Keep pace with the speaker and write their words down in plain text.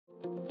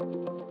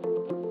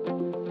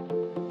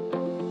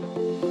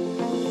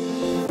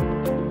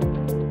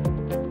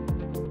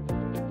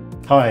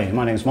Hi,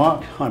 my name's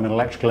Mark. I'm an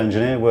electrical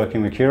engineer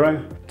working with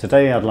Curo.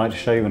 Today I'd like to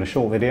show you in a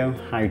short video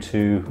how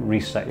to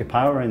reset your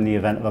power in the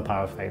event of a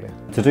power failure.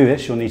 To do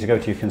this, you'll need to go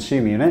to your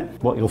consumer unit.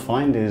 What you'll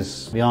find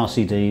is the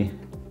RCD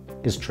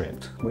is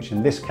tripped, which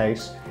in this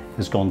case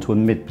has gone to a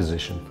mid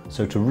position.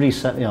 So to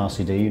reset the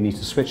RCD, you need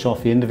to switch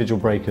off the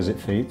individual breakers it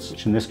feeds,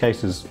 which in this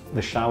case is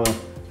the shower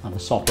and the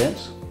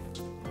sockets.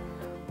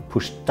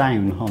 Push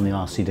down on the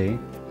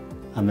RCD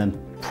and then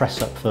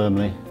press up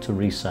firmly to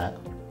reset.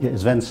 It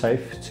is then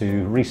safe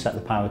to reset the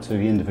power to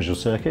the individual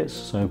circuits,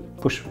 so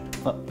push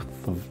up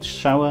for the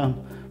shower,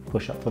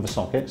 push up for the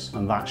sockets,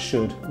 and that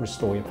should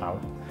restore your power.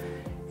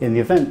 In the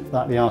event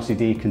that the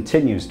RCD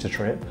continues to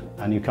trip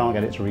and you can't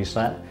get it to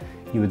reset,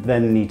 you would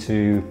then need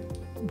to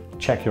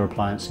check your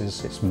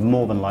appliances. It's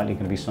more than likely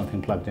going to be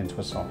something plugged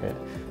into a socket.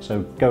 So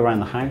go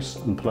around the house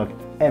and plug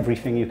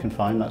everything you can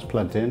find that's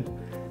plugged in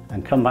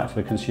and come back to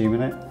the consumer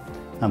unit,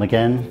 and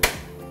again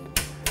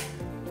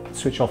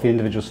switch off the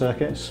individual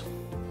circuits.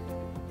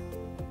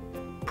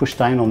 Push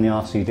down on the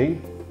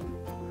RCD,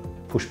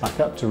 push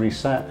back up to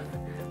reset,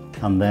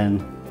 and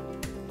then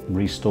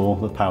restore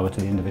the power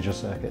to the individual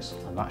circuits,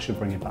 and that should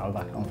bring your power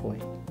back on for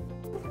you.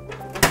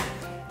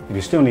 If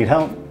you still need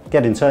help,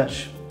 get in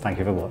touch. Thank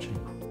you for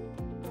watching.